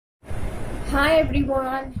Hi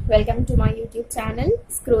everyone, welcome to my YouTube channel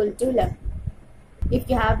Scroll to Learn. If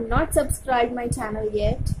you have not subscribed my channel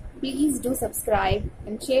yet, please do subscribe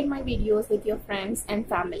and share my videos with your friends and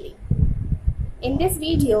family. In this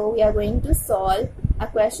video, we are going to solve a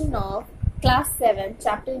question of Class 7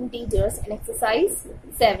 Chapter Integers and Exercise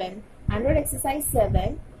 7. Under Exercise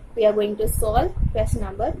 7, we are going to solve question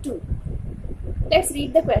number 2. Let's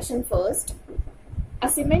read the question first. A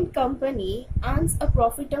cement company earns a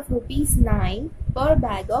profit of rupees 9 per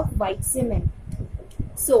bag of white cement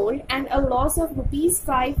sold and a loss of rupees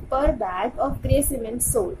 5 per bag of grey cement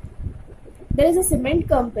sold. There is a cement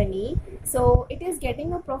company, so it is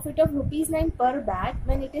getting a profit of rupees 9 per bag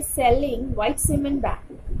when it is selling white cement bag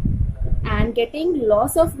and getting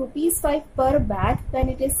loss of rupees 5 per bag when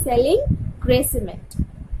it is selling grey cement.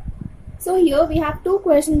 So here we have two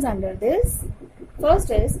questions under this.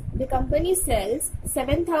 First is, the company sells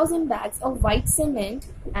 7,000 bags of white cement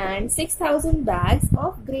and 6,000 bags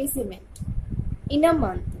of grey cement in a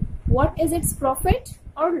month. What is its profit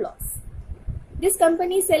or loss? This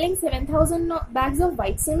company is selling 7,000 bags of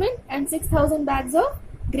white cement and 6,000 bags of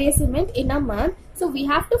grey cement in a month. So we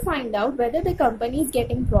have to find out whether the company is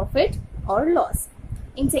getting profit or loss.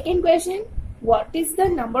 In second question, what is the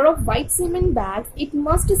number of white cement bags it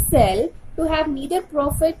must sell to have neither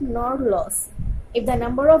profit nor loss? If the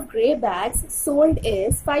number of grey bags sold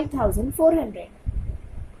is 5,400.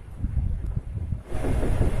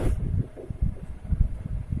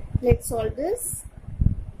 Let's solve this.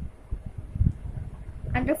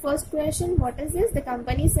 Under first question, what is this? The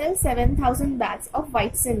company sells 7,000 bags of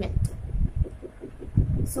white cement.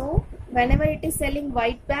 So, whenever it is selling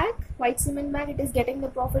white cement bag, it is getting the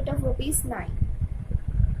profit of rupees 9.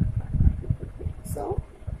 So,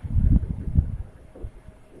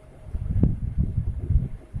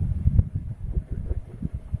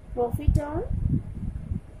 profit on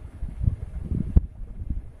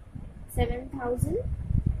 7,000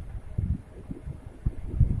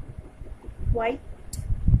 white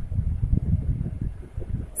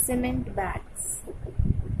cement bags.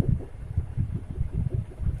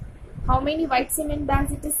 How many white cement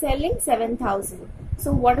bags it is selling? 7,000.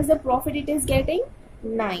 So what is the profit it is getting?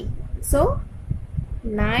 9. So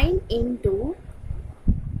 9 into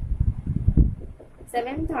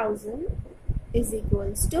 7,000 is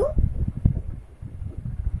equals to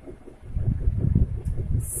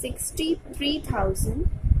 63,000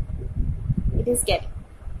 it is getting.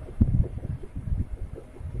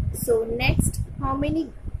 So next, how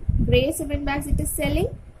many grey cement bags it is selling?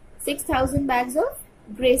 6,000 bags of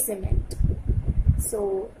grey cement.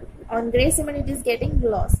 So on grey cement it is getting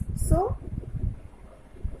loss. So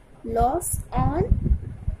loss on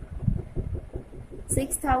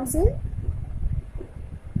 6,000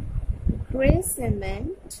 grey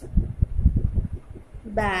cement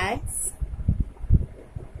bags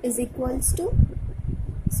is equals to,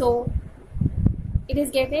 so it is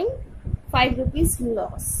getting 5 rupees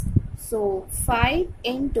loss. So 5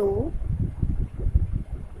 into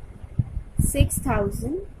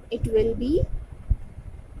 6,000, it will be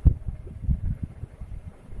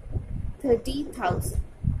 30,000.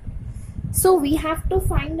 So we have to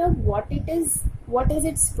find out what is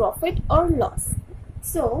its profit or loss.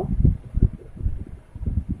 So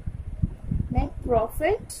net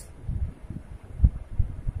profit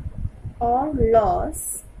or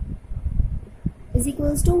loss is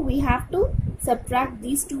equals to, we have to subtract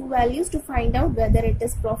these two values to find out whether it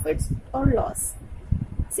is profit or loss.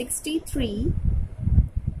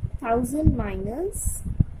 63,000 minus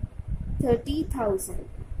 30,000.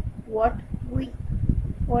 What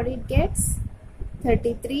it gets?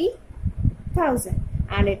 33,000,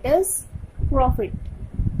 and it is profit.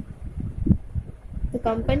 The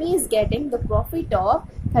company is getting the profit of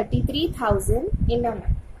 33,000 in a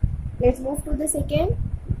month. Let's move to the second.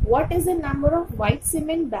 What is the number of white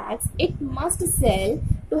cement bags it must sell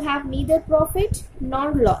to have neither profit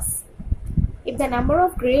nor loss? If the number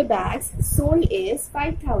of grey bags sold is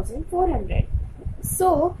 5,400.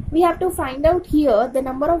 So we have to find out here the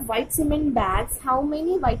number of white cement bags, how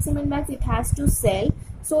many white cement bags it has to sell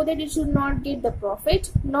so that it should not get the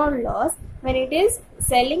profit nor loss when it is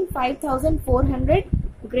selling 5,400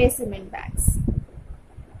 grey cement bags.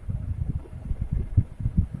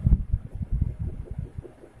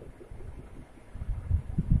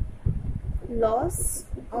 Loss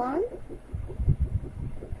on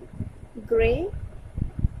grey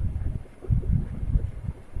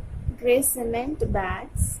cement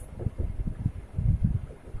bags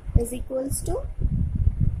is equals to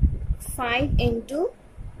 5 into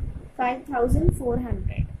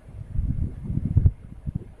 5,400.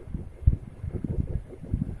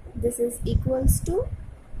 This is equals to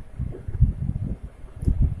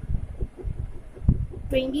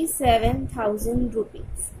 27,000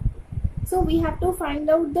 rupees. So we have to find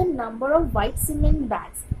out the number of white cement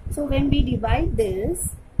bags. So when we divide this,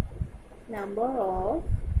 number of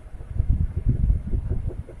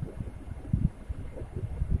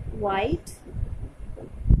white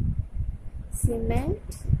cement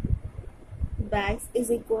bags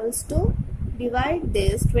is equals to, divide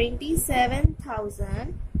this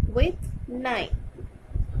 27,000 with 9.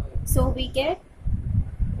 So we get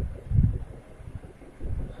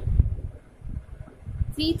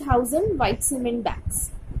 3,000 white cement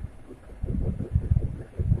bags.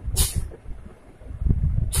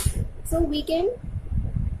 So the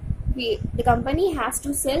company has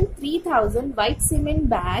to sell 3,000 white cement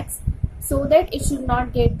bags so that it should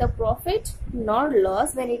not get the profit nor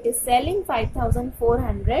loss when it is selling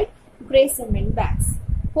 5,400 grey cement bags.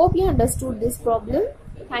 Hope you understood this problem.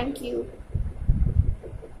 Thank you.